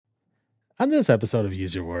On this episode of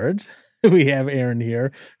Use Your Words, we have Aaron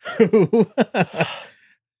here who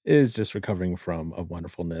is just recovering from a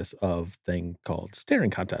wonderfulness of thing called staring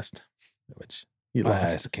contest, which he My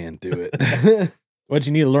eyes lost. can't do it. What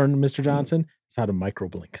you need to learn, Mr. Johnson, is how to micro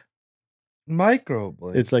blink.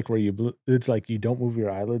 Microblink. It's like where it's like you don't move your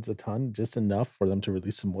eyelids a ton, just enough for them to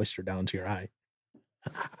release some moisture down to your eye.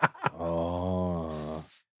 Oh.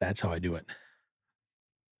 That's how I do it.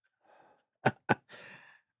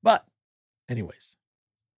 But anyways,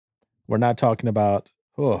 we're not talking about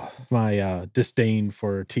my disdain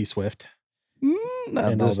for T Swift.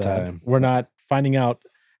 Not and all this that. time. We're not finding out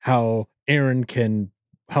how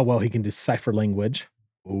well he can decipher language.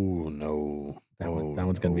 Oh no. That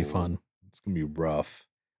one's gonna be fun. It's gonna be rough.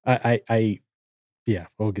 Yeah,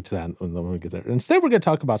 we'll get to that when we get there. Instead, we're gonna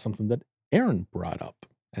talk about something that Aaron brought up,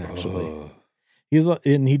 actually. He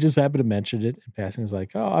just happened to mention it in passing. He's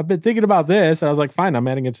like, "Oh, I've been thinking about this." I was like, "Fine, I'm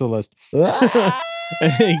adding it to the list."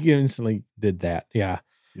 And he instantly did that. Yeah.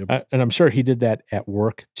 Yep. And I'm sure he did that at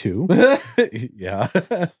work too. Yeah.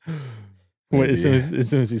 As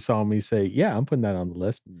soon as he saw me say, "Yeah, I'm putting that on the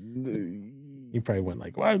list," he probably went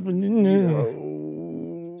like, "What?"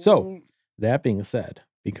 So that being said,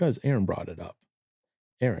 because Aaron brought it up,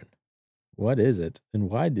 Aaron, what is it, and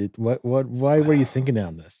why were you thinking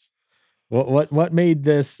on this? What made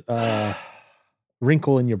this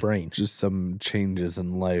wrinkle in your brain? Just some changes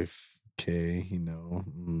in life, okay,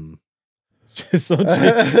 Just some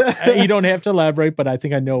you don't have to elaborate, but I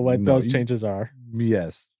think I know what those changes are.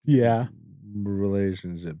 Yes. Yeah.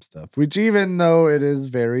 Relationship stuff, which even though it is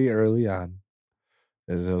very early on,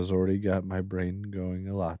 it has already got my brain going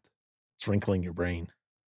a lot. It's wrinkling your brain,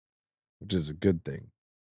 which is a good thing,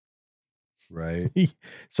 right?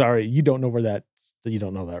 Sorry, you don't know that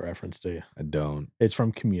reference, do you? I don't. It's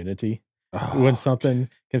from Community. When something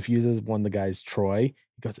confuses one of the guys, Troy,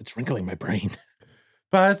 he goes, "It's wrinkling my brain."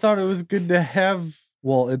 But I thought it was good to have.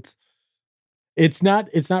 Well, it's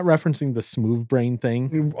not referencing the smooth brain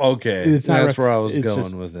thing. Okay, it's not. That's where I was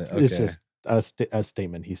going with it. Okay. It's just a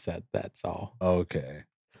statement he said. That's all. Okay.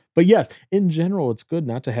 But yes, in general, it's good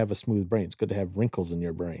not to have a smooth brain. It's good to have wrinkles in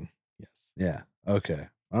your brain. Yes. Yeah. Okay.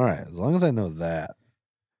 All right. As long as I know that.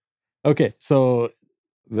 Okay. So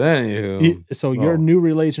then your new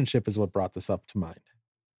relationship is what brought this up to mind.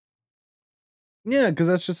 Yeah, because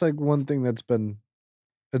that's just like one thing it's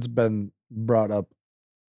been brought up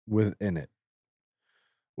within it,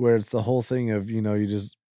 where it's the whole thing of you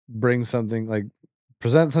just bring something, like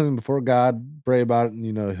present something before God, pray about it,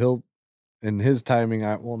 and he'll in his timing.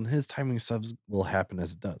 In his timing, stuff will happen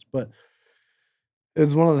as it does, but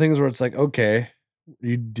it's one of the things where it's like, okay,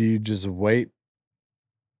 do you just wait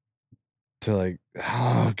to like,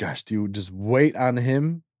 oh gosh, do you just wait on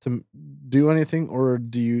him to do anything, or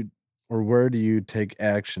where do you take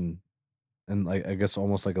action, and like, I guess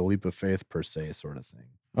almost like a leap of faith per se sort of thing.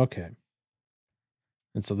 Okay.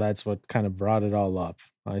 And so that's what kind of brought it all up.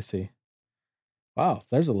 I see. Wow,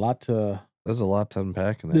 there's a lot to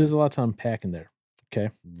unpack in there. There's a lot to unpack in there. Okay.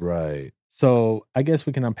 Right. So I guess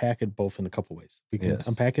we can unpack it both in a couple ways. We can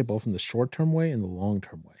unpack it both in the short-term way and the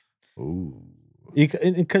long-term way. Ooh.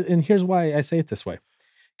 And here's why I say it this way.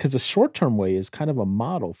 Because the short-term way is kind of a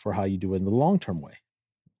model for how you do it in the long-term way.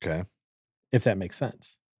 Okay. If that makes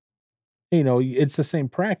sense. It's the same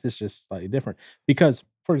practice, just slightly different. Because,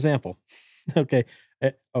 for example, okay,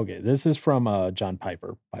 this is from John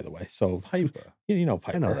Piper, by the way. So Piper.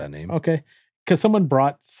 Piper. I know that name. Okay. Because someone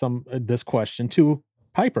brought this question to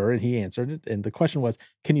Piper and he answered it. And the question was,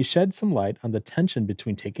 can you shed some light on the tension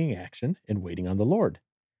between taking action and waiting on the Lord?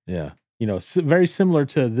 Yeah. Very similar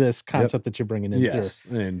to this concept that you're bringing in here.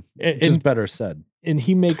 And just better said. And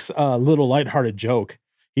he makes a little lighthearted joke.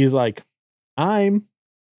 He's like, I'm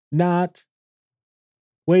not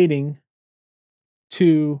waiting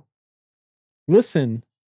to listen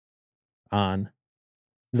on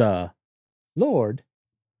the Lord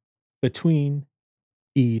between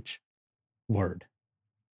each word.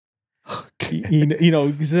 Okay.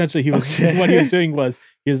 Essentially what he was doing was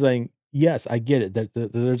he was saying, yes, I get it.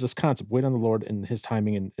 There's this concept, wait on the Lord and his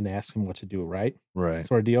timing and ask him what to do, right? Right.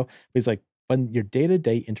 Sort of deal. But he's like, but your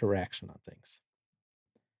day-to-day interaction on things,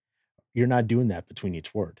 you're not doing that between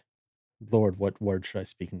each word. Lord, what word should I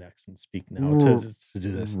speak next and speak now to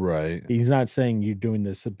do this? Right. He's not saying you're doing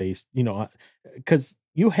this based, because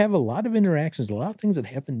you have a lot of interactions, a lot of things that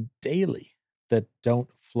happen daily that don't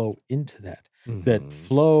flow into that, that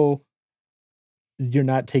flow. You're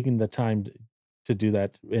not taking the time to do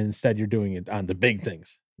that. Instead, you're doing it on the big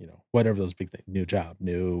things, whatever those big things, new job,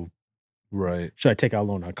 right. Should I take out a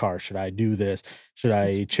loan on a car? Should I do this? Should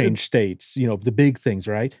I change states? The big things,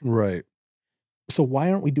 right? Right. So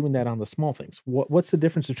why aren't we doing that on the small things? What's the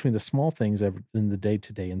difference between the small things in the day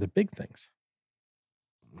to day and the big things?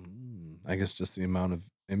 I guess just the amount of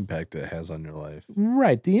impact it has on your life.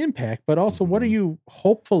 Right, the impact, but also what are Mhm. you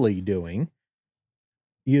hopefully doing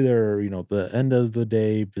either, the end of the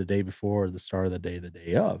day before, the start of the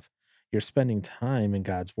day of. You're spending time in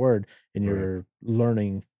God's word and Right. you're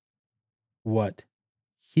learning what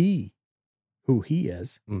he who he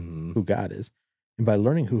is, Mhm. who God is. And by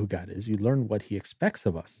learning who God is, you learn what he expects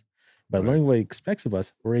of us. By Right. learning what he expects of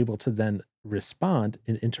us, we're able to then respond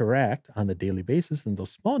and interact on a daily basis in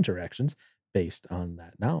those small interactions based on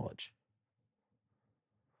that knowledge.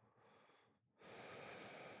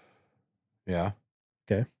 Yeah.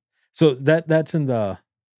 Okay. So that's in the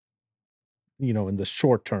in the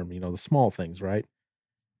short term, the small things, right?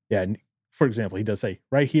 Yeah, and for example, he does say,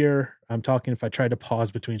 right here, I'm talking if I try to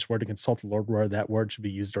pause between each word to consult the Lord where that word should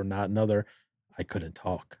be used or not another, I couldn't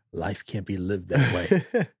talk. Life can't be lived that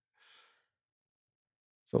way.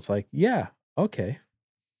 So it's like, yeah, okay.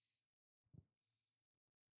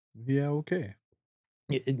 Yeah, okay.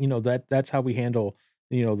 That's how we handle,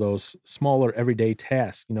 those smaller everyday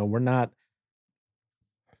tasks. We're not,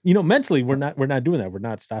 mentally we're not doing that. We're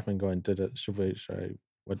not stopping and going,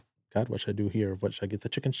 what God, what should I do here? What should I get, the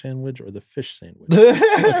chicken sandwich or the fish sandwich?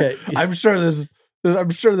 Okay. I'm sure there's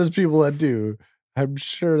people that do. I'm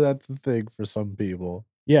sure that's the thing for some people.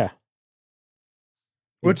 Yeah.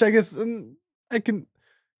 Which I guess, I can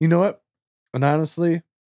you know what? And honestly,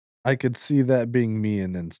 I could see that being me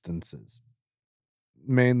in instances.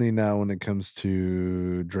 Mainly now when it comes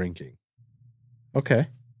to drinking. Okay.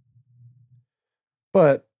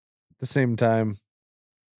 But at the same time,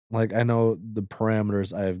 like, I know the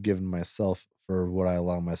parameters I have given myself for what I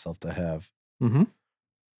allow myself to have. Hmm.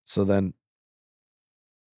 So then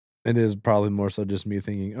it is probably more so just me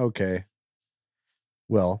thinking, okay,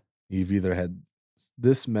 well, you've either had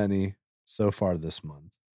this many so far this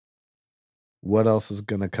month. What else is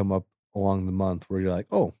going to come up along the month where you're like,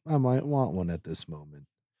 oh, I might want one at this moment?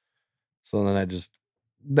 So then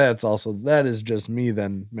that is just me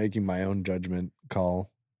then making my own judgment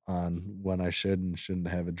call on when I should and shouldn't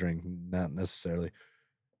have a drink, not necessarily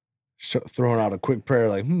throwing out a quick prayer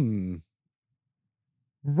like,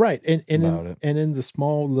 Right. about it. And in the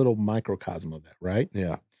small little microcosm of that, right?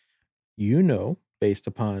 Yeah. Based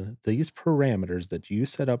upon these parameters that you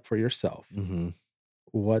set up for yourself, Mhm.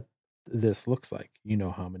 what this looks like. You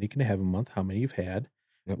know how many you can have a month, how many you've had,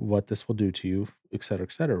 Yep. what this will do to you, et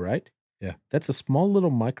cetera, right? Yeah. That's a small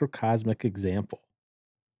little microcosmic example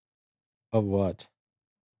of what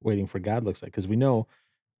waiting for God looks like. Because we know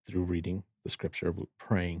through reading the scripture,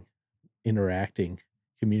 praying, interacting,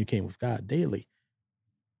 communicating with God daily,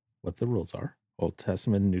 what the rules are. Old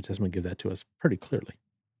Testament and New Testament give that to us pretty clearly.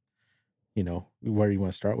 Where you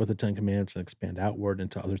want to start with the Ten Commandments and expand outward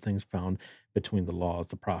into other things found between the laws,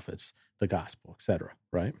 the prophets, the gospel, etc.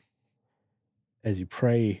 Right? As you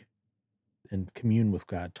pray and commune with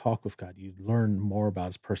God, talk with God, you learn more about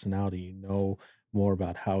his personality, you know more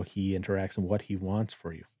about how he interacts and what he wants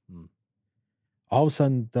for you. Mm. All of a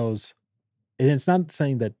sudden, and it's not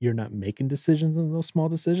saying that you're not making decisions in those small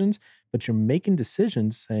decisions, but you're making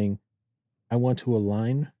decisions saying, I want to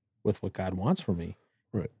align with what God wants for me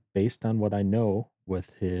Right. based on what I know with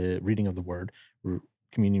his reading of the word,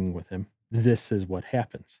 communing with him. This is what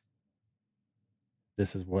happens.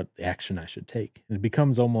 This is what action I should take. And it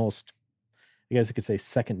becomes almost, I guess you could say,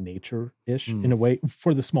 second nature ish in Mm. a way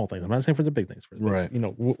for the small things. I'm not saying for the big things. For the big, Right.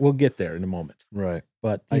 we'll get there in a moment. Right.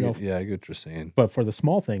 But I get what you're saying. but for the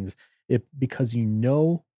small things, because you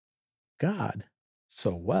know God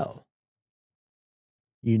so well,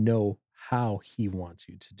 you know how He wants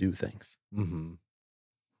you to do things. Mhm.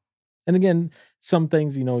 And again, some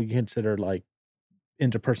things you consider like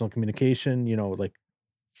interpersonal communication. Like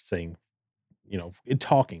saying, in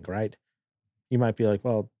talking, right? You might be like,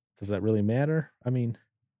 well, does that really matter? I mean,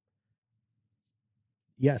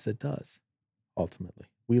 yes, it does. Ultimately,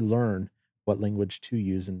 we learn what language to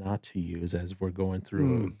use and not to use as we're going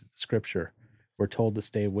through Mm. scripture. We're told to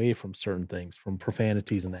stay away from certain things, from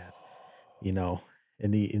profanities and that, you know,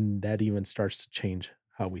 and that even starts to change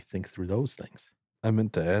how we think through those things. I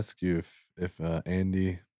meant to ask you if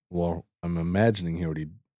Andy, well, I'm imagining he already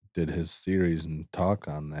did his series and talk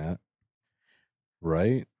on that,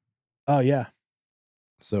 right? Oh yeah,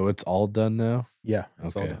 So it's all done now? yeah,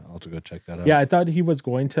 it's all Okay, done. I'll have to go check that Yeah, out. I thought he was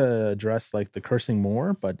going to address like the cursing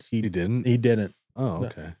more, but He didn't? he didn't. Oh, No,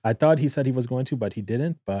 okay. I thought he said he was going to, but he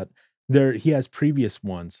didn't. But he has previous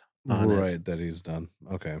ones on it. Right, that he's done.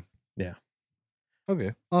 Okay. Yeah.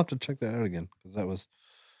 Okay. I'll have to check that out again because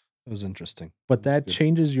It was interesting. But That's that good.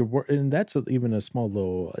 changes your word, and that's even a small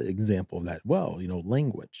little example of that. Well,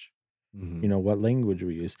 language. Mhm. What language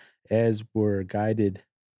we use as we're guided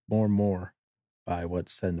more and more by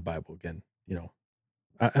what's said in the Bible. Again,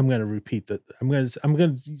 I'm going to repeat that. I'm going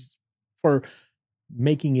to for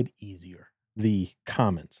making it easier. The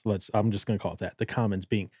commons. I'm just going to call it that. The commons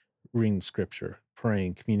being reading scripture,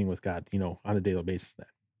 praying, communing with God. On a daily basis. That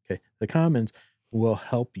okay. The commons will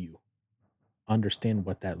help you understand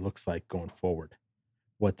what that looks like going forward,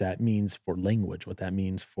 what that means for language, what that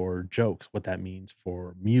means for jokes, what that means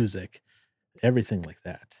for music, everything like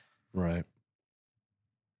that. Right.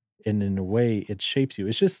 And in a way, it shapes you.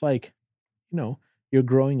 It's just like, you know, you're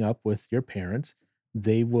growing up with your parents.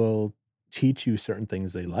 They will teach you certain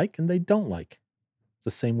things they like and they don't like. It's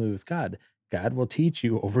the same way with God. God will teach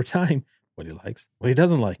you over time what he likes, what he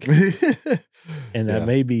doesn't like. And that Yeah.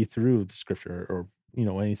 may be through the scripture or,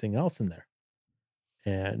 anything else in there.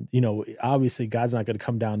 And, obviously God's not going to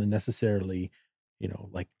come down and necessarily,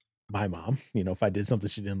 like my mom, if I did something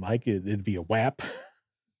she didn't like, it'd be a whap.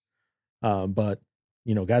 But,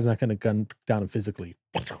 God's not going to come down and physically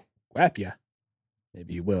whap you.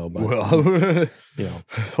 Maybe he will, but, Well, you know,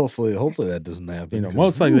 hopefully that doesn't happen because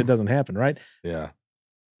most likely it doesn't happen, right? yeah.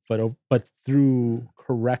 But through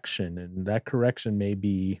correction, and that correction may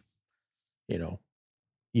be, you know,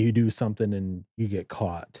 you do something and you get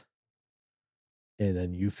caught, and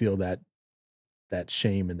then you feel that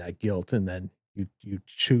shame and that guilt, and then you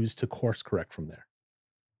choose to course correct from there.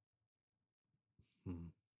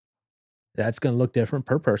 Mhm. That's gonna look different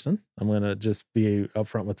per person. I'm gonna just be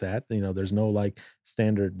upfront with that. There's no like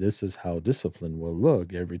standard, this is how discipline will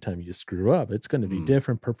look every time you screw up. It's gonna be Mm,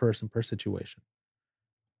 different per person, per situation.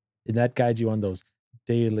 And that guides you on those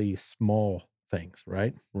daily small things,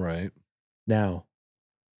 right? right. Now,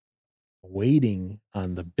 waiting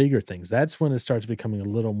on the bigger things, that's when it starts becoming a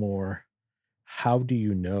little more, how do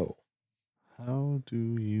you know? How do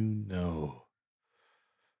you know?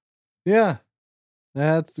 Yeah,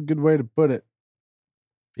 that's a good way to put it.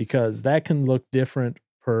 Because that can look different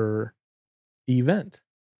per event.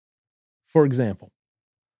 For example,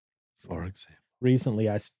 For example. recently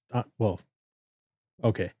well,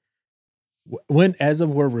 okay. When as of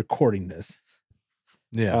we're recording this,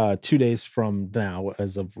 Yeah. 2 days from now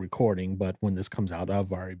as of recording, but when this comes out,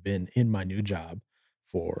 I've already been in my new job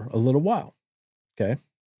for a little while. Okay.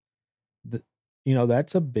 The,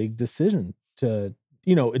 that's a big decision to,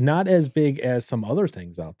 not as big as some other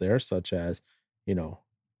things out there, such as, you know,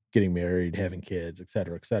 getting married, having kids, et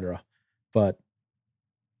cetera, et cetera. But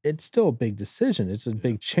it's still a big decision. It's a Yeah.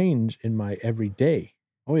 big change in my everyday.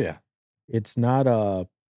 Oh yeah. It's not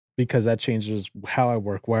because that changes how I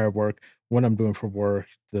work, where I work, what I'm doing for work,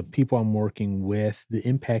 the people I'm working with, the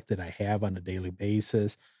impact that I have on a daily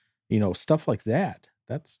basis, stuff like that.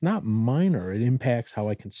 That's not minor. It impacts how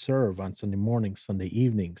I can serve on Sunday mornings, Sunday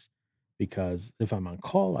evenings. Because if I'm on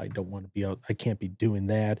call, I don't want to be out. I can't be doing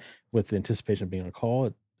that with the anticipation of being on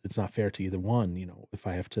call. It's not fair to either one. If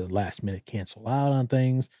I have to last minute cancel out on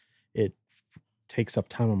things, it takes up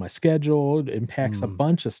time on my schedule. It impacts a Mm,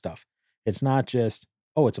 bunch of stuff. It's not just,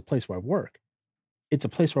 oh, it's a place where I work. It's a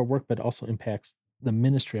place where I work, but it also impacts the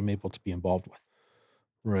ministry I'm able to be involved with.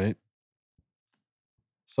 right.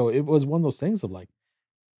 So it was one of those things of like,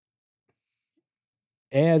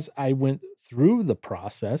 as I went through the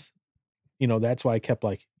process, that's why I kept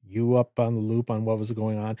like you up on the loop on what was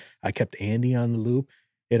going on. I kept Andy on the loop.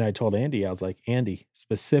 And I told Andy, I was like, Andy,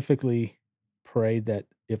 specifically pray that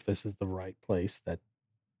if this is the right place, that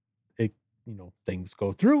it, things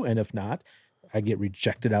go through. And if not, I get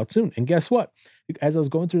rejected out soon. And guess what? As I was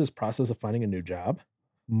going through this process of finding a new job,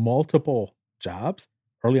 multiple jobs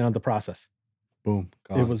early on in the process, Boom.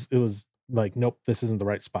 it Gone. was it was like, nope, this isn't the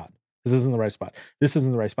right spot. This isn't the right spot. This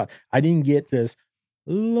isn't the right spot. I didn't get this.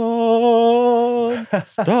 Lord,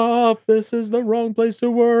 stop. This is the wrong place to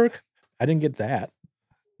work. I didn't get that.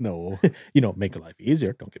 No. Make your life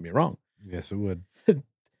easier. Don't get me wrong. Yes, it would.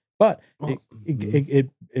 But Well, mhm.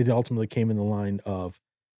 it ultimately came in the line of,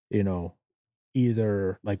 you know,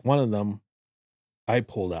 either like one of them I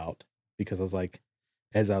pulled out because I was like,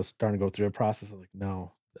 as I was starting to go through the process, I was like,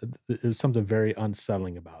 no, it was something very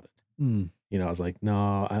unsettling about it. Mm, I was like,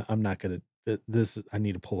 no, I'm not gonna. This I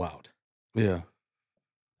need to pull out. yeah.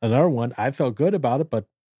 Another one, I felt good about it, but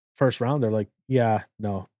first round, they're like, yeah,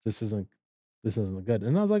 no, this isn't good.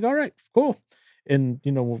 And I was like, all right, cool. And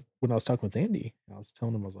when I was talking with Andy, I was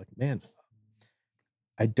telling him, I was like, man,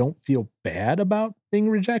 I don't feel bad about being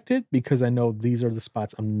rejected because I know these are the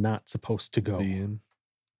spots I'm not supposed to To go. be in.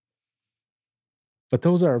 But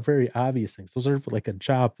those are very obvious things. Those are like a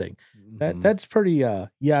job thing. Mhm. That's pretty yeah,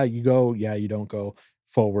 you go, yeah, you don't go.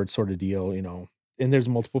 forward sort of deal, and there's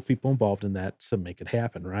multiple people involved in that to make it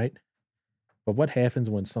happen, right? But what happens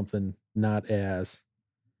when something not as,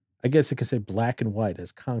 I guess you could say, black and white,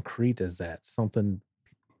 as concrete as that? Something,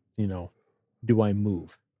 you know, do I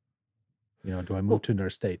move? Do I move Well, to another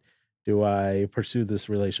state? Do I pursue this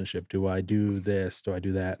relationship? Do I do this? Do I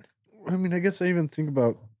do that? I mean, I guess I even think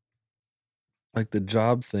about like the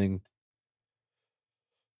job thing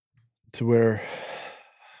to where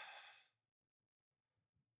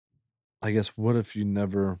I guess what if you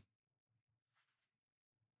never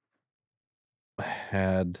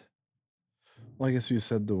had, well, I guess you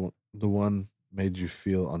said the one made you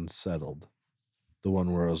feel unsettled. The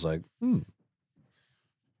one where I was like,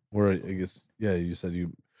 where I guess, yeah, you said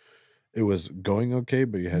it was going okay,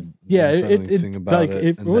 but you had an Yeah, unsettling thing about like it,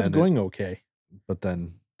 it and was then going okay. but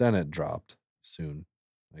then it dropped soon,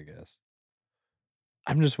 I guess.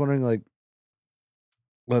 I'm just wondering, like,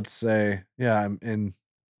 let's say, yeah,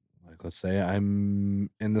 let's say I'm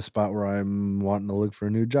in the spot where I'm wanting to look for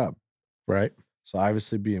a new job. Right. So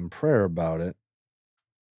obviously be in prayer about it.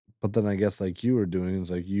 But then I guess like you were doing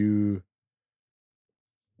is like you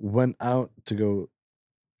went out to go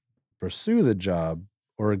pursue the job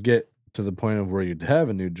or get to the point of where you'd have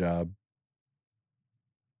a new job.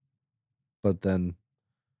 But then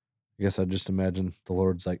I guess I just imagine the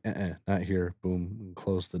Lord's like, not here, boom, and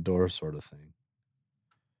close the door sort of thing.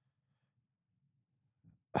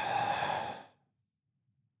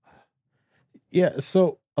 Yeah.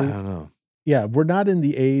 So, I don't know. yeah, we're not in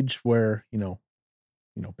the age where,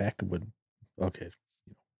 back with, okay,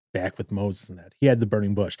 back with Moses and that he had the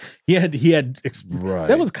burning bush. That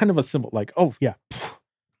Right. was kind of a symbol, like, oh yeah,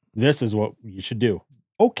 this is what you should do.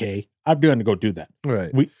 Okay, I'm going to go do that.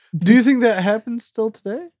 Right. We, Do you think that happens still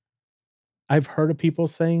today? I've heard of people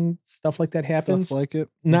saying stuff like that happens. Stuff like it?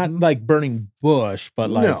 Not Mhm. like burning bush, but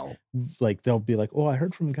No. like they'll be like, "Oh, I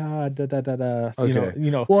heard from God." Da da da da. Okay.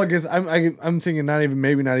 You know. Well, I guess I'm thinking not even,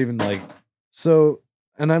 maybe not even like, so,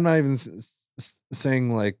 and I'm not even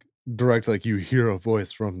saying like direct, like you hear a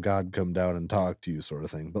voice from God come down and talk to you sort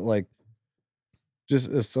of thing, but like just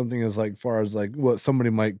as something as like far as like what somebody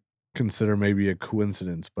might consider maybe a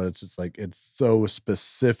coincidence, but it's just like it's so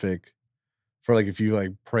specific for like if you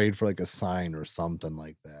like prayed for like a sign or something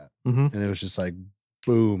like that, Mhm. and it was just like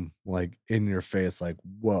boom, like in your face, like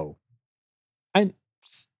whoa, I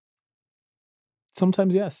s-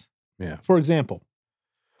 sometimes yes. yeah, For example,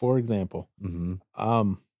 for example, mm-hmm,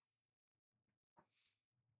 um,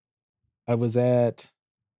 I was at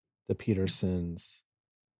the Petersons.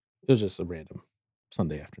 It was just a random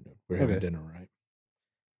Sunday afternoon. We are having okay, dinner, right?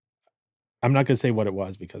 I'm not gonna say what it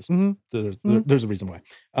was because mm-hmm, mm-hmm. there's a reason why.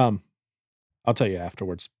 Um, I'll tell you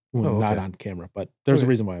afterwards when Oh, not okay, on camera, but there's a okay,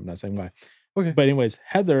 reason why. I'm not saying why. okay, But anyways,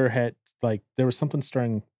 Heather had, like, there was something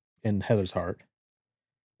stirring in Heather's heart,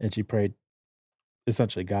 and she prayed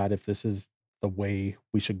essentially, God, if this is the way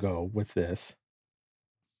we should go with this,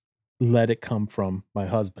 let it come from my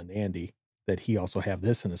husband, Andy, that he also have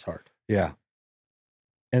this in his heart. yeah,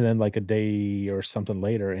 And then like a day or something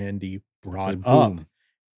later, Andy it's brought like up, boom,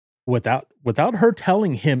 without her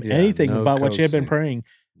telling him yeah, anything no about what she had been coaxing, praying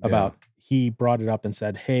yeah, about, he brought it up and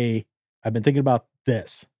said, "Hey, I've been thinking about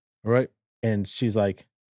this." right, And she's like,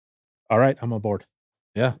 "All right, I'm on board,"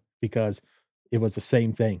 yeah, because it was the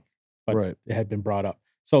same thing, but right, it had been brought up.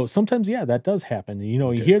 So sometimes, yeah, that does happen. You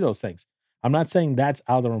okay, hear those things. I'm not saying that's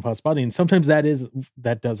out of the realm of possibility, and sometimes that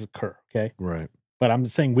does occur. Okay, right, but I'm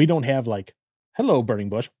saying we don't have like, "Hello, burning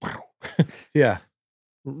bush." yeah,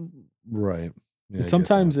 r- right, yeah, I get that.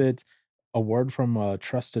 Sometimes it's a word from a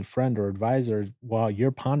trusted friend or advisor while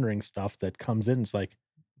you're pondering stuff that comes in. It's like,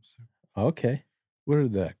 okay, Where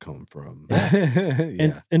did that come from? yeah,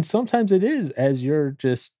 Yeah, and sometimes it is as you're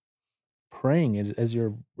just praying and as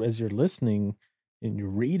you're listening and you're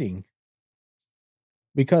reading.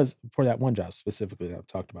 Because for that one job specifically that I've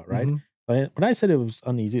talked about, right? mm-hmm, When I said it was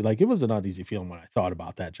uneasy, like, it was an uneasy feeling when I thought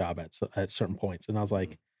about that job at certain points, and I was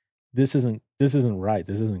like, "This isn't right.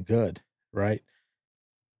 This isn't good," right?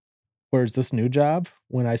 Whereas this new job,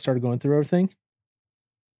 when I started going through everything,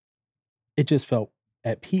 it just felt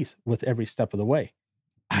at peace with every step of the way.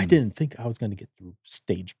 I mm, didn't think I was gonna get through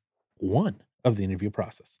stage 1 of the interview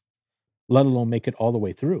process, let alone make it all the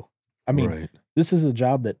way through. I mean, right. this is a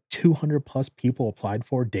job that 200 plus people applied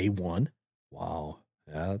for day 1. Wow.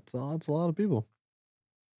 Yeah, that's a lot of people.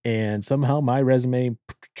 And somehow my resume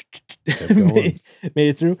Kept going. made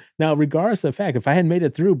it through. Now, regardless of the fact, if I hadn't made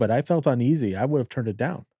it through, but I felt uneasy, I would have turned it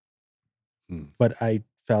down. Mm, But I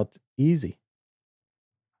felt easy.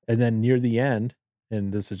 And then near the end,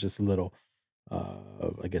 and this is just a little,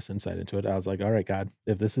 I guess, insight into it. I was like, all right, God,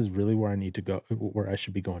 if this is really where I need to go, where I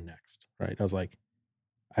should be going next, right? I was like,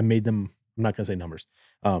 I made them. I'm not gonna say numbers,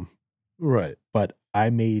 Right. but I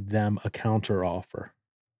made them a counter offer.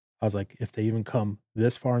 I was like, if they even come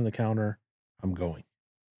this far in the counter, I'm going.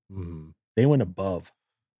 Mhm. They went above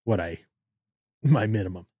what my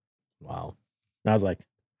minimum. Wow. And I was like,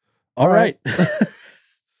 all All right. right.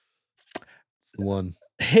 It's the one.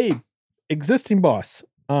 Hey, existing boss.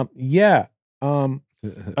 Yeah.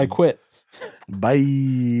 I quit.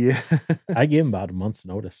 Bye. I gave him about a month's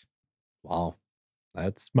notice. Wow.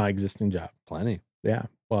 That's My existing job. plenty. Yeah.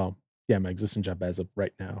 Well, yeah, my existing job as of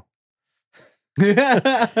right now.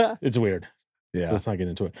 Yeah. It's weird. Yeah. Let's not get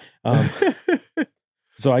into it.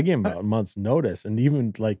 So I gave him about a month's notice. And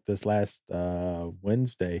even like this last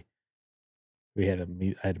Wednesday, I had a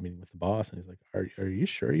meeting with the boss, and he's like, Are you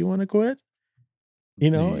sure you want to quit?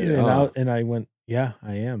 Yeah. And I went, yeah,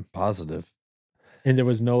 I am. Positive. And there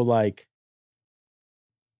was no like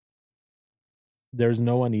there's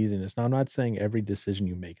no uneasiness. Now, I'm not saying every decision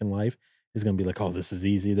you make in life is going to be like, oh, this is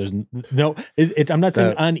easy. There's no, I'm not saying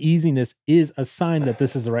That uneasiness is a sign that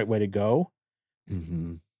this is the right way to go,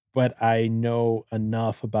 Mhm. but I know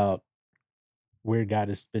enough about where God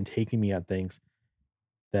has been taking me at things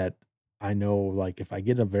that I know, like, if I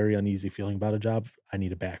get a very uneasy feeling about a job, I need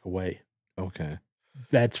to back away. Okay.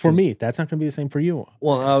 That's for 'Cause me. That's not going to be the same for you.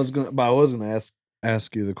 well, I was gonna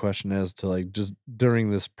ask you the question as to like just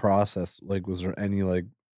during this process, like was there any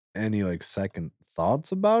like second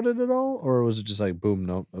thoughts about it at all? Or was it just like boom,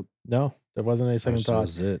 nope, nope, No, there wasn't any second that thought.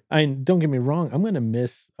 was it. I mean, don't get me wrong. I'm going to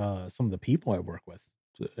miss some of the people I work with,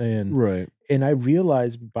 and Right. I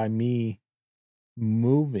realized by me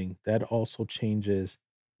moving, that also changes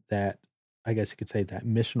that, I guess you could say, that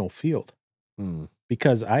missional field, Mm,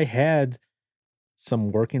 because I had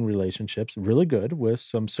some working relationships really good with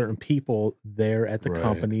some certain people there at the right.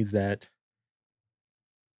 company that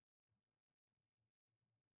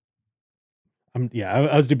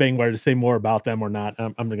I was debating whether to say more about them or not.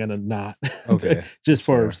 I'm gonna not Okay. just That's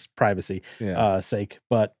for fair. privacy Yeah. sake,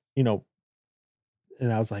 but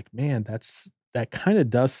and I was like, man, that kind of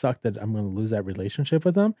does suck that I'm gonna lose that relationship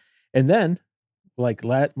with them. And then like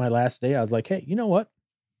my last day, I was like, hey, you know what?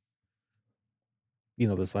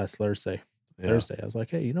 This last Yeah. Thursday, I was like,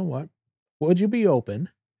 "Hey, you know what? Would you be open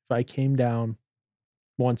if I came down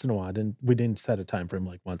once in a while?" And we didn't set a time frame,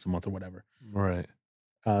 like once a month or whatever. Right.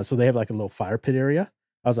 So they have like a little fire pit area.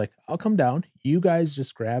 I was like, "I'll come down. You guys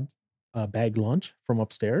just grab a bag lunch from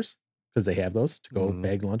upstairs because they have those to go Mhm.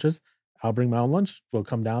 bag lunches. I'll bring my own lunch. We'll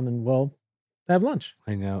come down and we'll have lunch."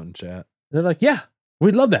 Hang out and chat. They're like, "Yeah,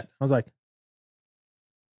 we'd love that." I was like,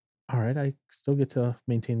 "All right, I still get to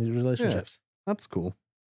maintain these Yeah. relationships." That's cool.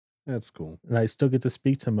 That's cool. And I still get to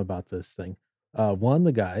speak to him about this thing. One of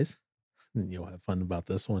the guys, and you'll have fun about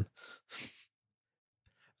this one.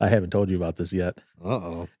 I haven't told you about this yet.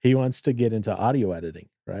 Uh-oh. He wants to get into audio editing,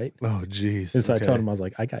 right? Oh, geez. And so I told Okay. him, I was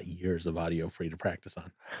like, I got years of audio for you to practice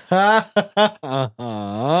on.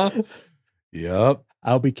 Uh-huh. Yep.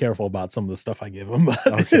 I'll be careful about some of the stuff I give him, but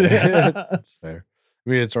Okay. That's fair. I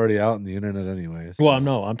mean, it's already out on the internet anyway, well, so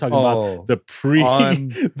no, I'm talking about oh, the on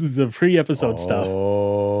the pre-episode stuff.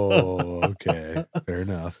 oh, okay. Fair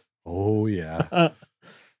enough. Oh, yeah.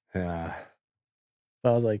 Yeah.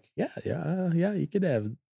 I was like, yeah, you could have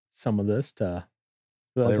some of this to.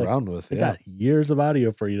 But I Play was like, around with, I yeah. got years of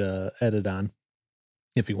audio for you to edit on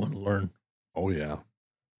if you want to learn. Oh, yeah.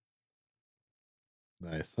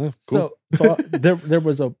 Nice. Huh, cool. So there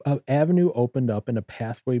was a avenue opened up and a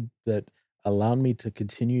pathway that allowed me to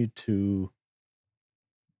continue to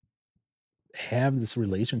have this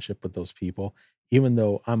relationship with those people, even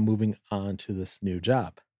though I'm moving on to this new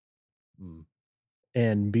job. Mm,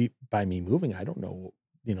 And by me moving, I don't know,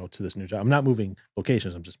 to this new job. I'm not moving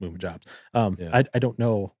locations. I'm just moving jobs. yeah. I don't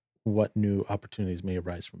know what new opportunities may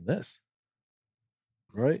arise from this.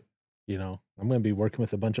 Right? I'm going to be working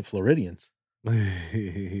with a bunch of Floridians.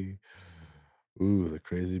 Ooh, the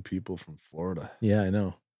crazy people from Florida. Yeah, I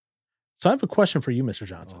know. So I have a question for you, Mr.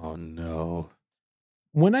 Johnson. Oh, no.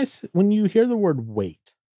 When you hear the word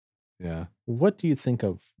wait, Yeah. what do you think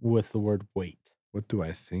of with the word wait? What do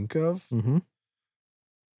I think of? Hmm.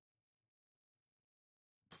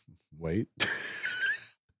 Wait.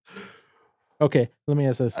 Okay, let me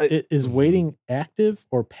ask this: I Is mhm. waiting active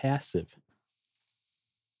or passive?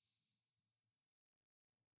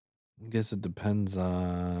 I guess it depends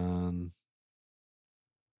on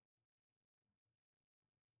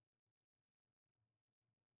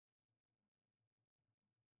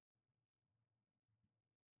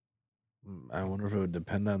I wonder if it would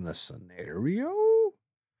depend on the scenario?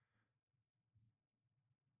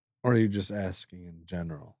 Or are you just asking in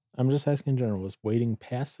general? I'm just asking in general. Is waiting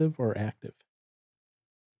passive or active?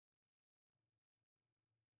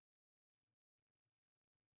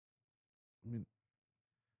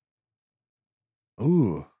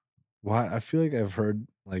 Ooh. Why? I feel like I've heard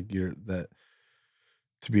like you're that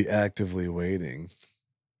to be actively waiting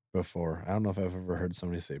before. I don't know if I've ever heard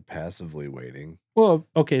somebody say passively waiting, Well,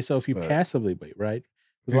 okay, so if you but passively wait, right?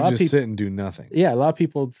 Because a you lot of just people, sit and do nothing. yeah, a lot of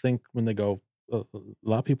people think when they go, a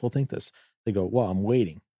lot of people think this. They go, "Well, I'm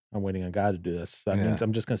waiting. I'm waiting on God to do this. That means Yeah.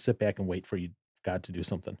 I'm just going to sit back and wait for you, God, to do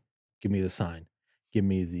something. Give me the sign. Give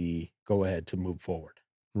me the go ahead to move forward."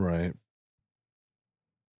 Right.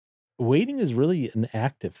 Waiting is really an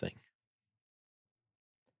active thing.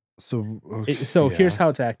 So So here's yeah, how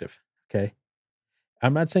it's active. Okay.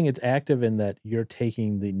 I'm not saying it's active in that you're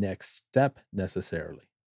taking the next step necessarily.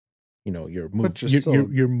 but you're still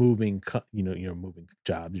You're moving, you're moving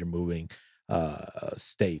jobs, you're moving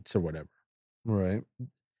states or whatever. right.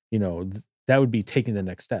 That would be taking the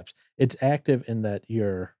next steps. It's active in that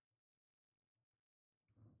you're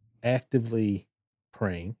actively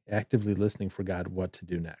praying, actively listening for God what to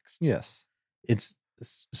do next. Yes.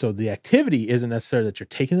 So the activity isn't necessarily that you're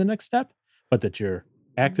taking the next step, but that you're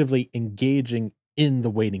actively engaging in the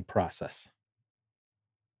waiting process.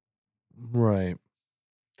 Right.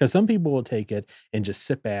 Because some people will take it and just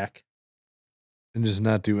sit back, And just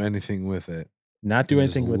not do anything with it not do and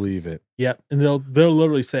just anything with, leave it. yeah, and they'll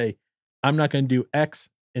literally say, "I'm not going to do X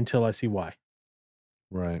until I see Y,"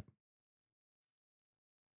 Right.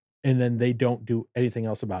 and then they don't do anything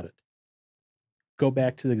else about it. Go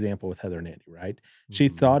back to the example with Heather and Andy, right? Mhm. She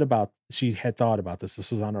had thought about this.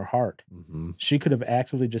 This was on her heart. Mhm. She could have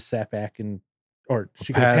actively just sat back or Or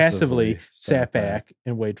she could have passively passively sat sat back. back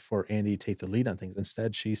and wait for Andy to take the lead on things.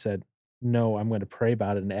 Instead, she said, "No, I'm going to pray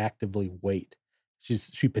about it and actively wait."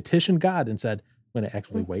 She petitioned God and said, "I'm going to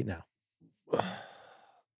actively wait now."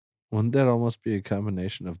 Wouldn't that almost be a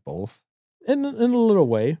combination of both? In a little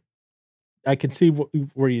way, I can see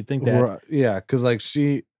where you think that. Right. Yeah, because like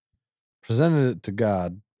she presented it to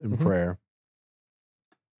God in Mhm. prayer,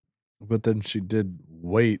 but then she did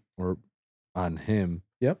wait or on him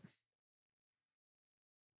Yep.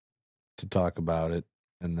 to talk about it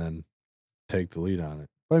and then take the lead on it.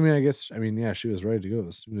 But I mean, yeah, she was ready to go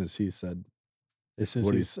as soon as he said This is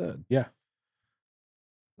what he he. said. Yeah.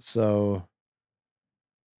 So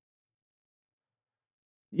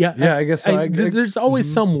Yeah, yeah, I guess so. there's always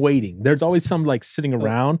Mhm. some waiting. There's always some, like, sitting Uh,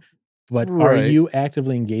 around, but are right, you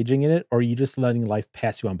actively engaging in it, or are you just letting life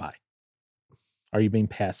pass you on by? Are you being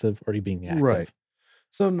passive, or are you being right. active?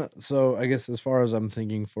 So I guess as far as I'm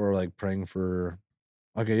thinking for like praying for,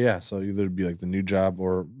 okay, yeah. So either it'd be like the new job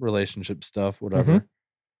or relationship stuff, Mhm. whatever,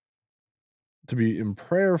 to be in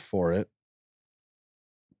prayer for it.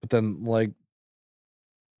 But then like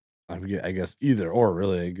I guess either or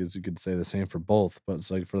really, I guess you could say the same for both. But it's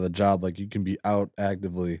like for the job, like you can be out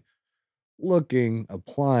actively looking,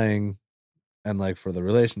 applying, and like for the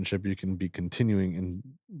relationship, you can be continuing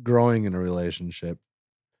and growing in a relationship.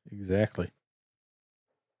 Exactly.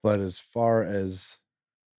 But as far as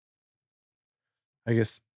I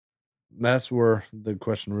guess that's where the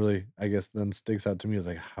question really, I guess, then sticks out to me is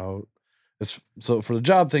like how so for the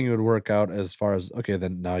job thing, it would work out as far as okay,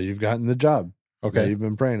 then now you've gotten the job that Okay. you've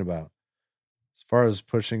been praying about. As far as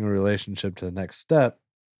pushing a relationship to the next step,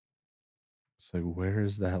 it's like where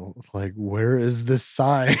is that? Like where is this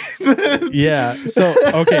sign? Yeah, so,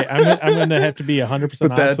 okay, I'm gonna have to be 100%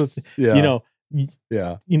 But honest with you. that's You yeah, know, y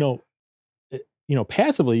yeah, you know,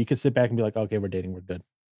 passively, you could sit back and be like, "Okay, we're dating, we're good.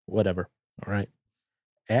 Whatever. Alright."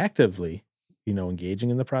 Actively, engaging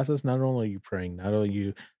in the process, not only are you praying, not only are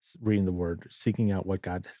you reading the word, seeking out what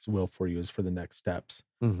God's will for you is for the next steps.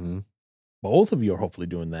 hmm Both of you are hopefully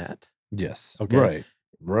doing that. yes, Okay. right,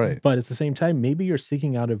 right. But at the same time, maybe you're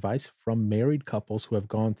seeking out advice from married couples who have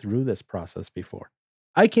gone through this process before.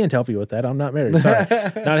 I can't help you with that. I'm not married. Sorry.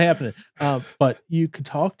 Not happening. But you could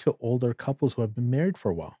talk to older couples who have been married for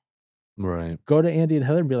a while. Right, Go to Andy and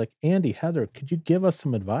Heather and be like, "Andy, Heather, could you give us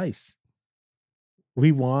some advice?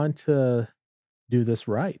 We want to do this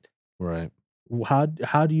right. right. How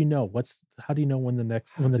do you know? How do you know How when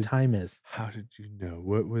the did time is?" how did you know?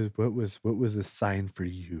 What was the sign for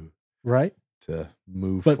you Right? to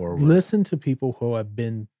move But forward? listen to people who have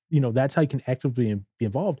been, that's how you can actively be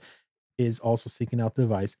involved, is also seeking out the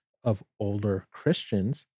advice of older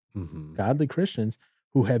Christians, Mhm. godly Christians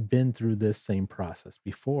who have been through this same process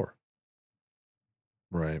before.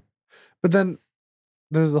 Right. But then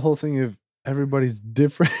there's the whole thing of everybody's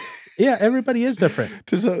different. Yeah, everybody is different.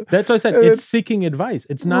 To so That's why I said and it's then seeking advice.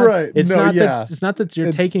 right. No, yeah. It's not that you're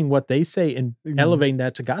It's taking what they say and g elevating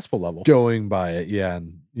that to gospel level. going by it. Yeah,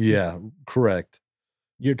 and yeah, correct.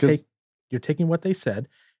 You're Because take you're taking what they said,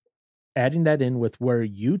 adding that in with where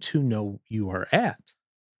you 2 know you are at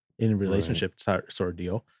in a right, relationship sort of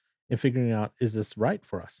deal, and figuring out, is this right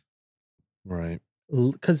for us? right.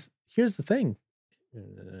 Because here's the thing,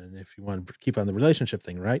 and if you want to keep on the relationship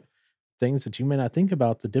thing, right? Things that you may not think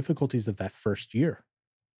about, the difficulties of that first year,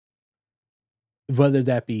 whether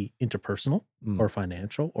that be interpersonal or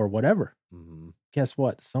financial or whatever. Guess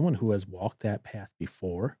what? Someone who has walked that path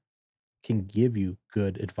before can give you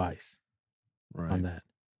good advice on that.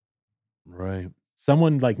 Right.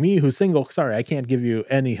 Someone like me who's single, sorry, I can't give you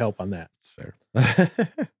any help on that. It's fair.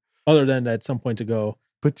 Other than at some point to go,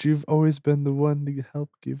 but you've always been the one to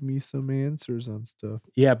help give me some answers on stuff.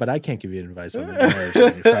 Yeah, but I can't give you advice on the marriage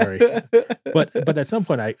thing. Sorry. But at some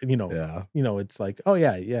point it's like, oh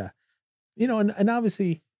yeah. And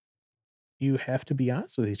obviously you have to be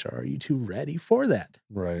honest with each other. Are you two ready for that?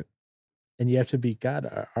 Right. And you have to be,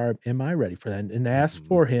 God, am I ready for that? And ask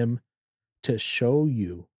for him to show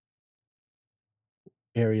you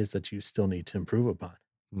areas that you still need to improve upon.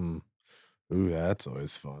 Ooh, that's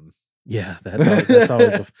always fun. Yeah, that's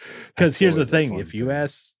always because here's the thing: if you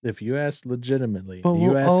ask legitimately, but you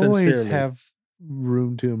we'll ask always sincerely, have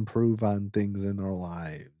room to improve on things in our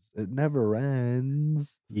lives. It never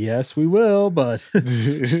ends. Yes, we will, but no,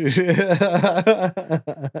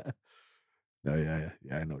 yeah,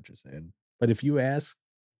 I know what you're saying. But if you ask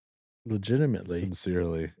legitimately,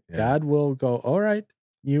 sincerely, God will go, all right,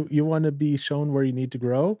 you want to be shown where you need to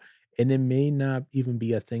grow. And it may not even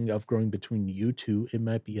be a thing of growing between you two. It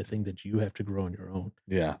might be a thing that you have to grow on your own.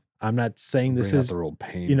 Yeah. I'm not saying this is the real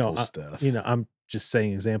painful stuff. I'm just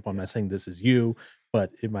saying example. I'm not saying this is you,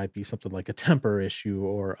 but it might be something like a temper issue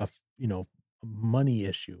or a money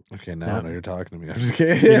issue. Okay, now I know you're talking to me. I'm just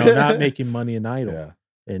kidding. Not making money an idol. Yeah.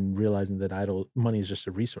 And realizing that money is just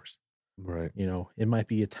a resource. Right. It might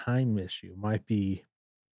be a time issue, might be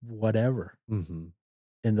whatever. And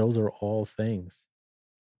those are all things.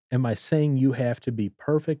 Am I saying you have to be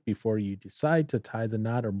perfect before you decide to tie the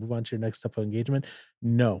knot or move on to your next step of engagement?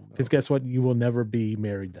 No, because guess what? You will never be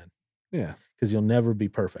married then. Yeah. Because you'll never be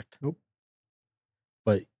perfect. Nope.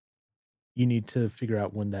 But you need to figure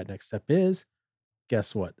out when that next step is.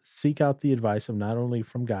 Guess what? Seek out the advice of not only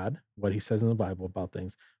from God, what he says in the Bible about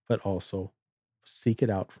things, but also seek it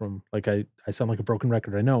out from, like I sound like a broken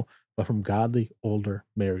record, I know, but from godly, older,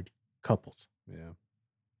 married couples. Yeah.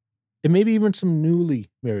 And maybe even some newly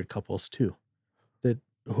married couples too,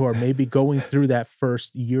 who are maybe going through that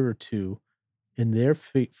first year or two and they're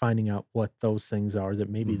finding out what those things are that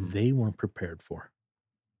maybe they weren't prepared for.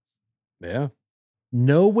 Yeah.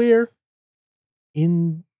 Nowhere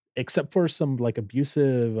except for some like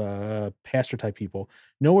abusive pastor type people,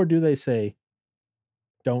 nowhere do they say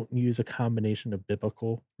don't use a combination of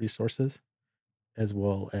biblical resources as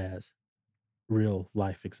well as real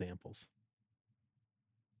life examples.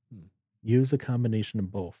 Use a combination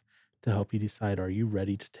of both to help you decide, are you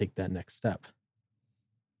ready to take that next step?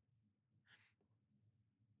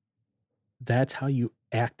 That's how you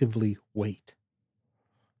actively wait.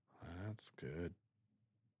 That's good.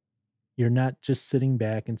 You're not just sitting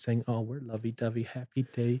back and saying, oh, we're lovey-dovey, happy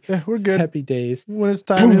day. Yeah, we're good. Happy days. When it's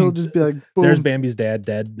time, boom, he'll just be like, boom. There's Bambi's dad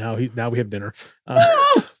dead. Now we have dinner.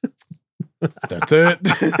 That's it.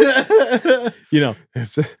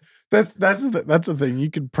 That's the thing. You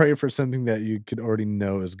could pray for something that you could already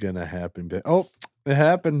know is gonna happen, but it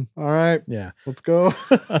happened. All right, yeah, let's go.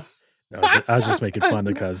 I was just making fun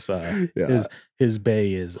because his bae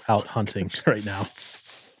is out hunting right now.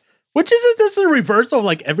 Which isn't this a reversal of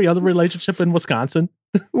like every other relationship in Wisconsin?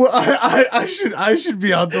 Well, I should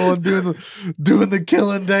be out the one doing the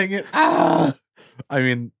killing. Dang it! I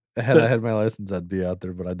mean, had I had my license, I'd be out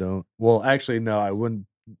there, but I don't. Well, actually, no, I wouldn't.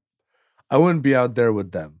 I wouldn't be out there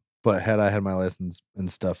with them. But had I had my license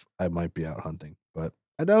and stuff, I might be out hunting. But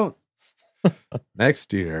I don't.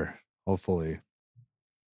 Next year, hopefully.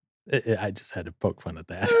 I just had to poke fun at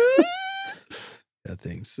that. Yeah,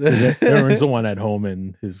 thanks. Aaron's the one at home,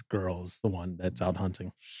 and his girl's the one that's out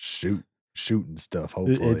hunting. Shooting stuff,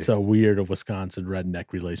 hopefully. It's a weird Wisconsin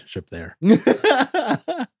redneck relationship there.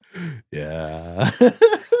 Yeah.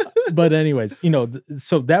 But anyways,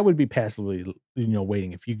 so that would be passively,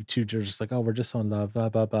 waiting. If you two are just like, oh, we're just on love, blah,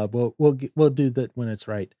 blah, blah. We'll do that when it's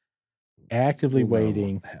right. Actively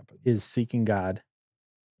waiting is seeking God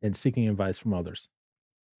and seeking advice from others.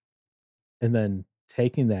 And then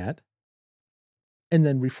taking that and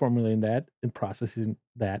then reformulating that and processing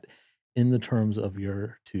that in the terms of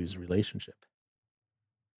your two's relationship.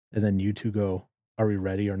 And then you two go, are we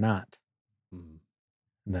ready or not? And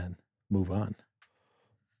then move on.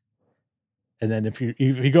 And then if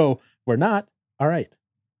you go, we're not, all right,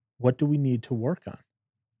 what do we need to work on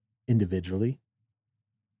individually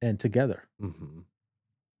and together? And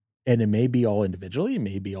it may be all individually, it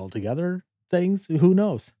may be all together things. Who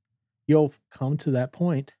knows? You'll come to that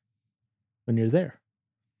point when you're there.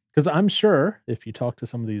 Because I'm sure if you talk to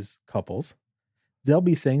some of these couples, there'll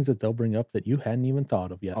be things that they'll bring up that you hadn't even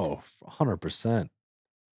thought of yet. Oh, 100%.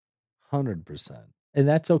 100%. And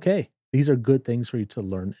that's okay. These are good things for you to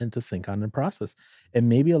learn and to think on and process. And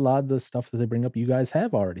maybe a lot of the stuff that they bring up, you guys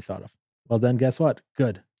have already thought of. Well, then guess what?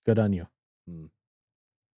 Good. Good on you. Mm.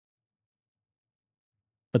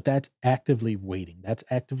 But that's actively waiting. That's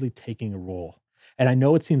actively taking a role. And I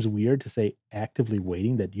know it seems weird to say actively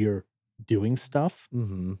waiting that you're doing stuff,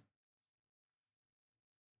 Mm-hmm.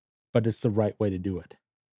 but it's the right way to do it.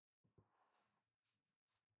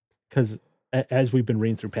 Because as we've been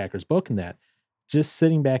reading through Packer's book and that, just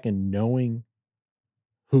sitting back and knowing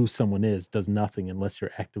who someone is does nothing unless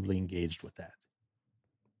you're actively engaged with that.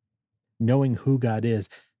 Knowing who God is,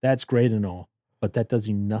 that's great and all, but that does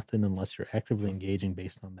you nothing unless you're actively engaging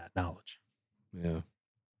based on that knowledge. Yeah.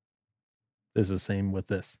 It's the same with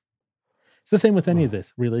this. It's the same with any of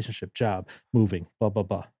this relationship, job, moving, blah, blah,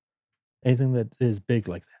 blah. Anything that is big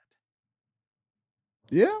like that.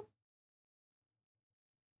 Yeah.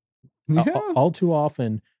 Yeah. All too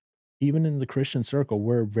often, even in the Christian circle,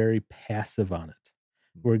 we're very passive on it.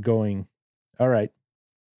 We're going, all right,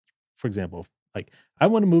 for example, like I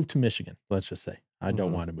want to move to Michigan. Let's just say I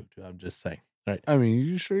don't want to move to. I'm just saying. All right. I mean,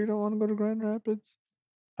 you sure you don't want to go to Grand Rapids?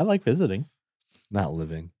 I like visiting. Not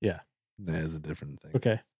living. Yeah. That is a different thing.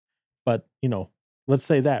 Okay. But, let's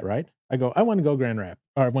say that, right? I go, I want to go Grand Rapids.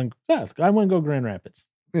 Or I want to go Grand Rapids.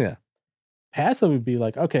 Yeah. Passive would be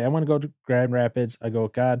like, okay, I want to go to Grand Rapids. I go,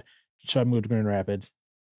 God, should I move to Grand Rapids?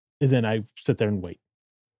 And then I sit there and wait.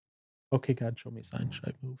 Okay, God, show me a sign. Should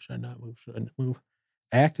I move? Should I not move? Should I not move?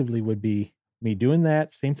 Actively would be me doing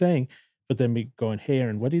that, same thing, but then me going, hey,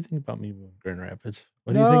 Aaron, what do you think about me moving to Grand Rapids?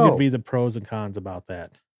 What do you think would be the pros and cons about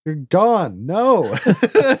that? You're gone. No.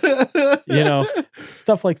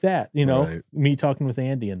 Stuff like that, Right. me talking with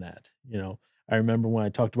Andy and that, I remember when I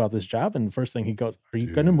talked about this job and the first thing he goes, are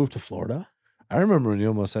you going to move to Florida? I remember when you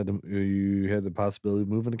almost had you had the possibility of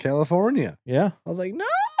moving to California. Yeah. I was like,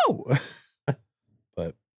 no.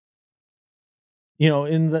 But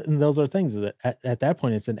and those are things that at that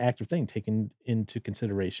point, it's an active thing taken into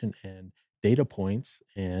consideration and data points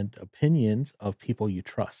and opinions of people you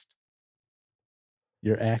trust.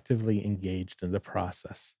 You're actively engaged in the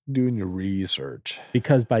process. Doing your research.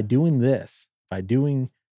 Because by doing this,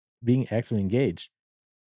 being actively engaged,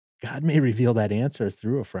 God may reveal that answer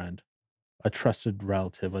through a friend, a trusted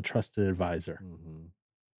relative, a trusted advisor. Mm-hmm.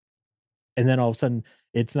 And then all of a sudden,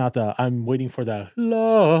 it's not I'm waiting for the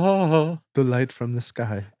light from the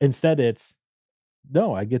sky. Instead, it's,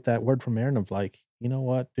 no, I get that word from Aaron of like, you know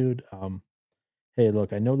what, dude? Hey,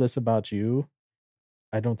 look, I know this about you.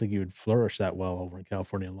 I don't think you would flourish that well over in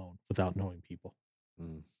California alone without knowing people.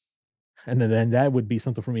 Mm. And then that would be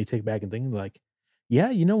something for me to take back and think like, yeah,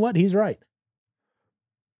 you know what? He's right.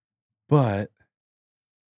 But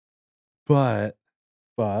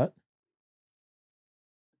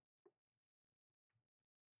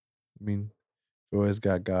you always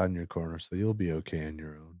got God in your corner, so you'll be okay on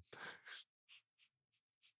your own.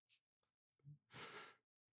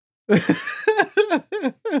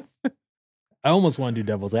 I almost want to do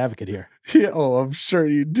devil's advocate here. Yeah, I'm sure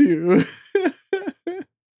you do.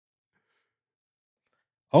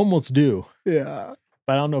 Almost do. Yeah.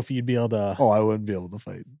 But I don't know if you'd be able to. Oh, I wouldn't be able to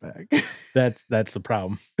fight back. That's the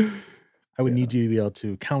problem. I would need you to be able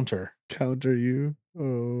to counter you.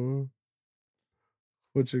 Oh.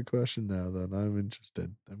 What's your question now, then? I'm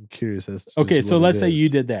interested. I'm curious as to. Okay, so let's say you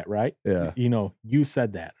did that, right? Yeah. You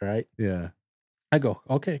said that, right? Yeah. I go,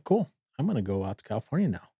 okay, cool. I'm going to go out to California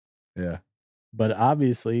now. Yeah. But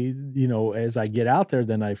obviously, as I get out there,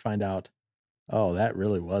 then I find out, oh, that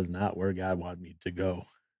really was not where God wanted me to go.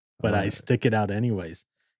 But I stick it out anyways.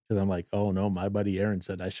 Because I'm like, oh no, my buddy Aaron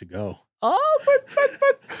said I should go. Oh,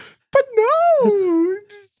 but no.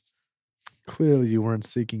 Clearly you weren't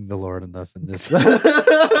seeking the Lord enough in this.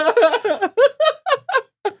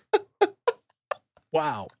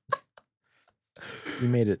 Wow. You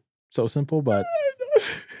made it so simple, but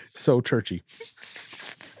so churchy.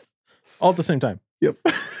 All at the same time. Yep.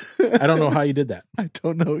 I don't know how you did that. I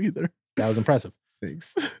don't know either. That was impressive.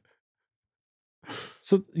 Thanks.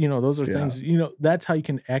 So, those are things, that's how you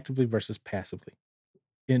can actively versus passively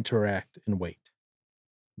interact and wait.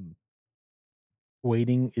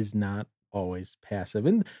 Waiting is not always passive.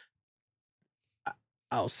 And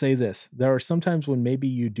I'll say this, there are some times when maybe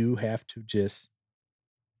you do have to just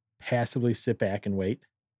passively sit back and wait.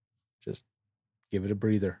 Just give it a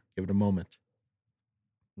breather, give it a moment.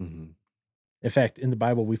 Mm-hmm. In fact, in the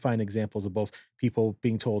Bible, we find examples of both people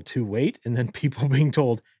being told to wait and then people being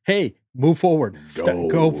told, hey, move forward,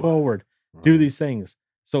 go forward, do these things.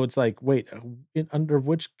 So it's like, wait, under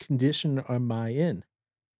which condition am I in?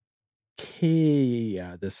 Okay,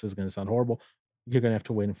 yeah, this is going to sound horrible. You're going to have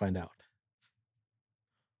to wait and find out.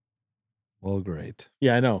 Well, great.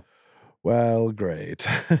 Yeah, I know. Well, great.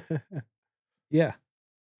 Yeah.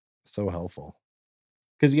 So helpful.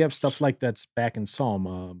 Because you have stuff like that's back in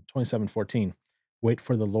Psalm 27:14. Wait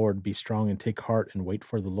for the Lord, be strong and take heart and wait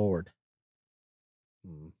for the Lord.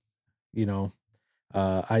 Mm. You know,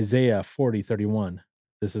 Isaiah 40:31.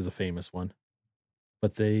 This is a famous one.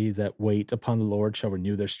 But they that wait upon the Lord shall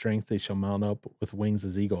renew their strength. They shall mount up with wings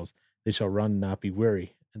as eagles. They shall run and not be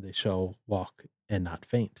weary, and they shall walk and not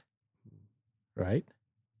faint. Right?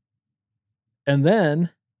 And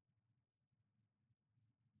then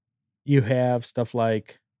you have stuff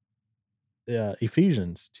like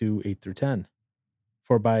Ephesians 2:8-10.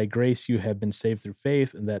 For by grace you have been saved through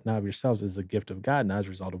faith, and that not of yourselves is a gift of God, not as a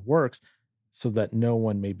result of works, so that no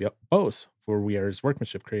one may boast. For we are his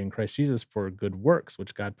workmanship, created in Christ Jesus for good works,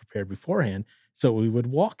 which God prepared beforehand, so we would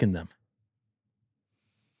walk in them.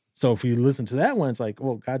 So if you listen to that one, it's like,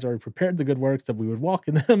 well, God's already prepared the good works that we would walk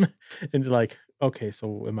in them. And you're like, okay,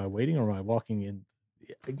 so am I waiting or am I walking in?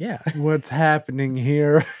 Yeah. What's happening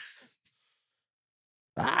here?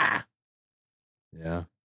 Ah. Yeah.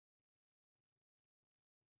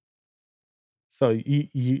 So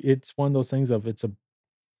it's one of those things of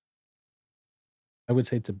I would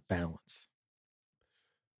say it's a balance,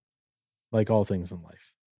 like all things in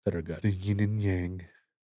life that are good. The yin and yang.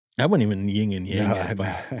 I wouldn't even yin and yang No, it,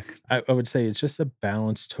 but I would say it's just a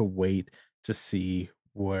balance to wait to see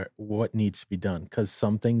what needs to be done. Because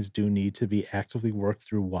some things do need to be actively worked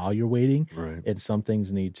through while you're waiting, right. and some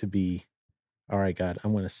things need to be, all right, God,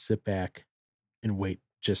 I'm going to sit back and wait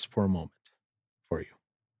just for a moment for you,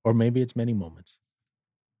 or maybe it's many moments.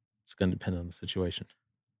 It's going to depend on the situation.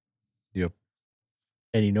 Yep.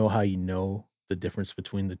 And you know how you know the difference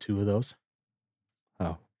between the two of those?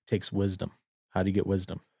 How? It takes wisdom. How do you get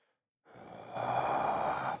wisdom?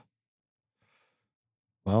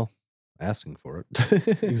 Well, asking for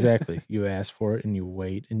it. Exactly. You ask for it and you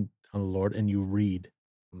wait on the Lord and you read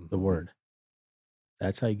the Mhm. word.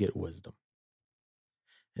 That's how you get wisdom.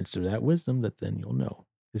 And so that wisdom that then you'll know,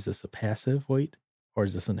 is this a passive wait or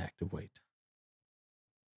is this an active wait?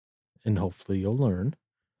 And hopefully you'll learn.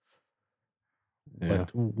 Yeah.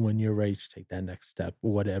 But when you're ready to take that next step,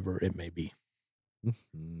 whatever it may be.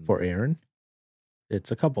 Mhm. For Aaron,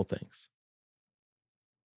 it's a couple things.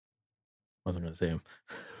 I wasn't going to say them.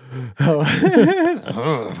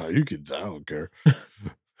 Oh, you can. I don't care.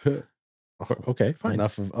 Okay, fine.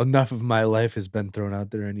 Enough of my life has been thrown out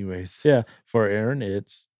there, anyways. Yeah, for Aaron,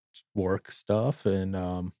 it's work stuff,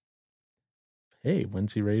 and hey,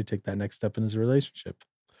 when's he ready to take that next step in his relationship?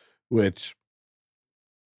 Which,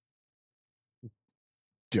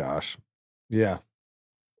 gosh, yeah.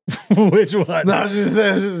 Which one? No, it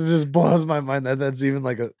just blows my mind that that's even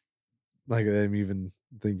like I'm even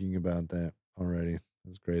thinking about that already.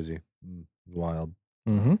 It's crazy, wild,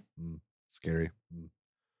 Mm-hmm. scary,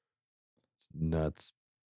 it's nuts.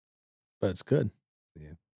 But it's good.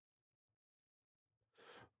 Yeah,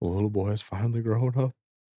 the little boy has finally grown up.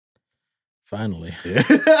 Finally. Yeah.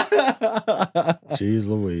 Jeez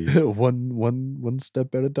Louise. one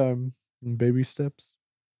step at a time, baby steps.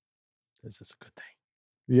 This is a good thing.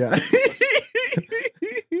 Yeah.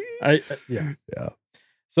 Yeah. Yeah.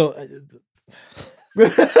 So,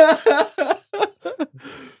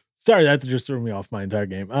 sorry, that just threw me off my entire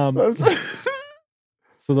game.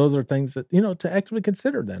 So those are things that to actively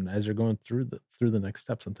consider then as you're going through the next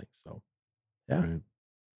steps and things. So, yeah. Right.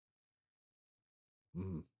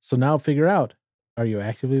 So now figure out: are you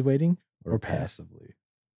actively waiting Or passively?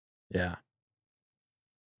 Yeah.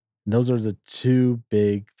 And those are the two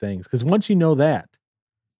big things. Because once you know that,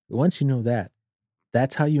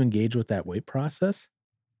 that's how you engage with that wait process,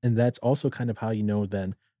 and that's also kind of how you know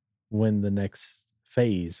then when the next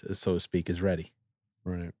phase, so to speak, is ready.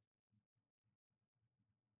 Right.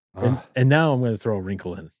 And now I'm gonna throw a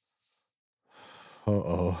wrinkle in.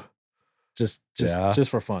 Uh-oh. Just Yeah. just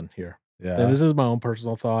for fun here. And Yeah. this is my own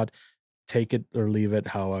personal thought. Take it or leave it.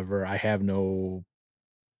 However, I have no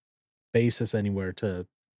basis anywhere to,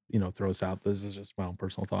 throw this out. This is just my own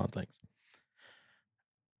personal thought on things.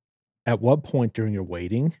 At what point during your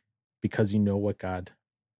waiting, because you know what God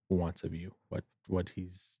wants of you, what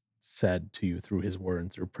He's said to you through His Word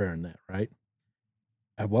and through prayer and that, right?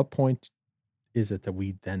 At what point is it that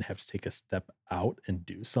we then have to take a step out and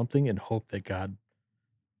do something and hope that God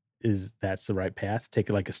that's the right path? Take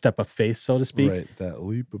like a step of faith, so to speak. Right. That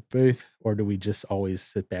leap of faith. Or do we just always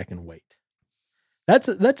sit back and wait? That's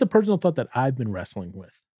a personal thought that I've been wrestling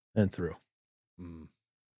with and through. Mm.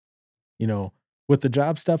 With the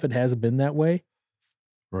job stuff, it hasn't been that way.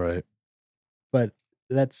 Right. But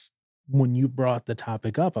that's when you brought the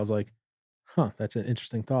topic up, I was like, huh, that's an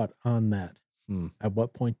interesting thought on that. At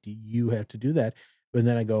what point do you have to do that? But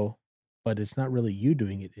then I go, but it's not really you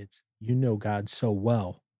doing it. It's you know God so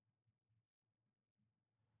well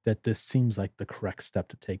that this seems like the correct step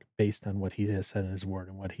to take based on what he has said in his word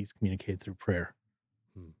and what he's communicated through prayer.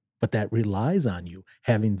 But that relies on you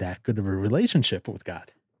having that good of a relationship with God.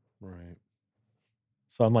 Right.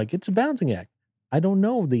 So I'm like, it's a balancing act. I don't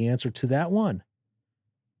know the answer to that one.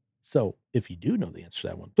 So if you do know the answer to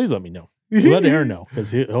that one, please let me know. Let Aaron know because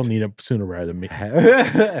he'll need it sooner rather than me.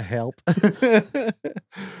 Help.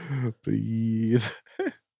 Please.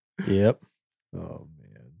 Yep. Oh,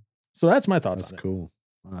 man. So that's my thoughts That's on it. cool.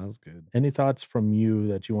 Oh, that was good. Any thoughts from you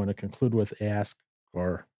that you want to conclude with, ask,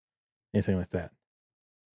 or anything like that?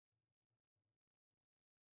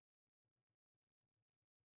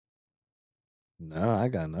 No, I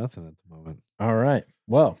got nothing at the moment. All right.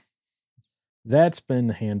 Well, that's been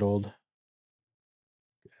handled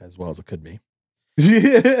as well as it could be.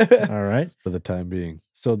 Yeah. All right. For the time being.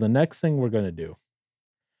 So the next thing we're going to do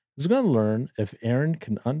is we're going to learn if Aaron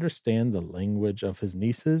can understand the language of his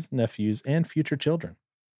nieces, nephews, and future children.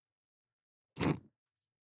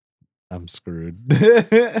 I'm screwed.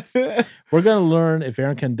 We're going to learn if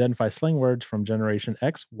Aaron can identify slang words from Generation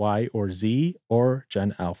X, Y, or Z, or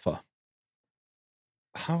Gen Alpha.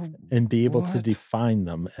 And be able to define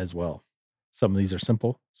them as well. Some of these are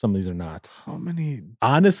simple, some of these are not. How many?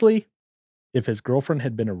 Honestly, if his girlfriend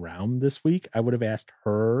had been around this week, I would have asked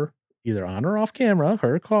her either on or off camera,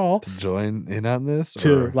 her call to join in on this,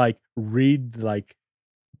 to or read,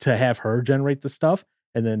 to have her generate the stuff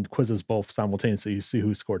and then quiz us both simultaneously to see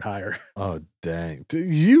who scored higher. Oh, dang.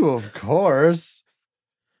 You, of course.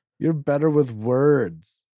 You're better with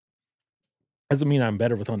words. Doesn't mean I'm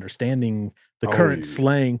better with understanding the current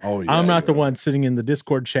slang. Oh, yeah, I'm not the one sitting in the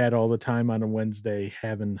Discord chat all the time on a Wednesday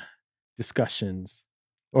having discussions.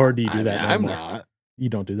 Or do you do that anymore? I'm not. You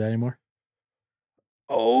don't do that anymore?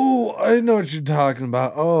 Oh, I know what you're talking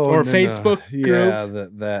about. Oh, or Facebook group? Yeah,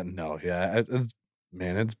 that no, yeah.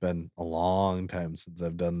 Man, it's been a long time since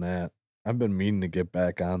I've done that. I've been meaning to get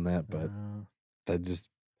back on that, but I just.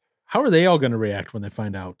 How are they all going to react when they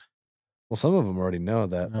find out? Well, some of them already know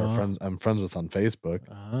that I'm friends with on Facebook.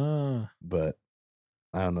 But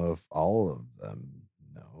I don't know if all of them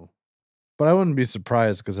know. But I wouldn't be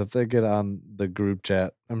surprised because if they get on the group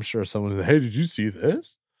chat, I'm sure someone will, hey, did you see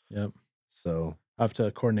this? Yep. So I have to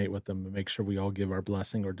coordinate with them and make sure we all give our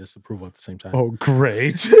blessing or disapproval at the same time. Oh,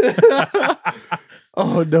 great.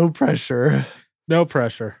 Oh, no pressure. No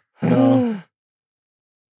pressure. No.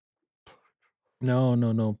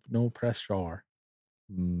 No pressure.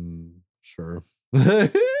 Sure.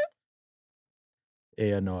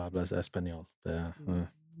 Ella no hablas español.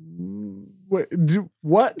 Wait,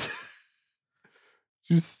 what?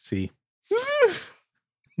 See.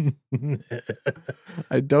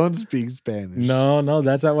 I don't speak Spanish. No,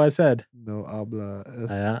 that's not what I said. No habla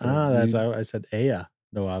español. That's how I said ella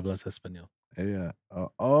no hablas español. Ella.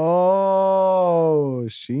 Oh,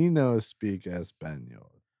 she knows speak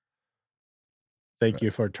Espanol. Thank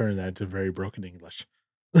you for turning that into very broken English.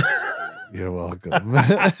 You're welcome.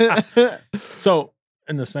 So,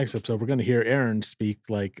 in this next episode, we're going to hear Aaron speak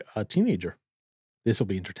like a teenager. This will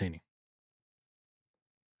be entertaining.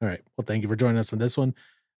 All right. Well, thank you for joining us on this one.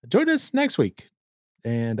 Join us next week.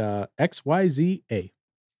 And XYZA.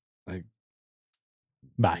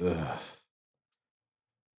 Bye.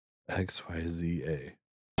 XYZA.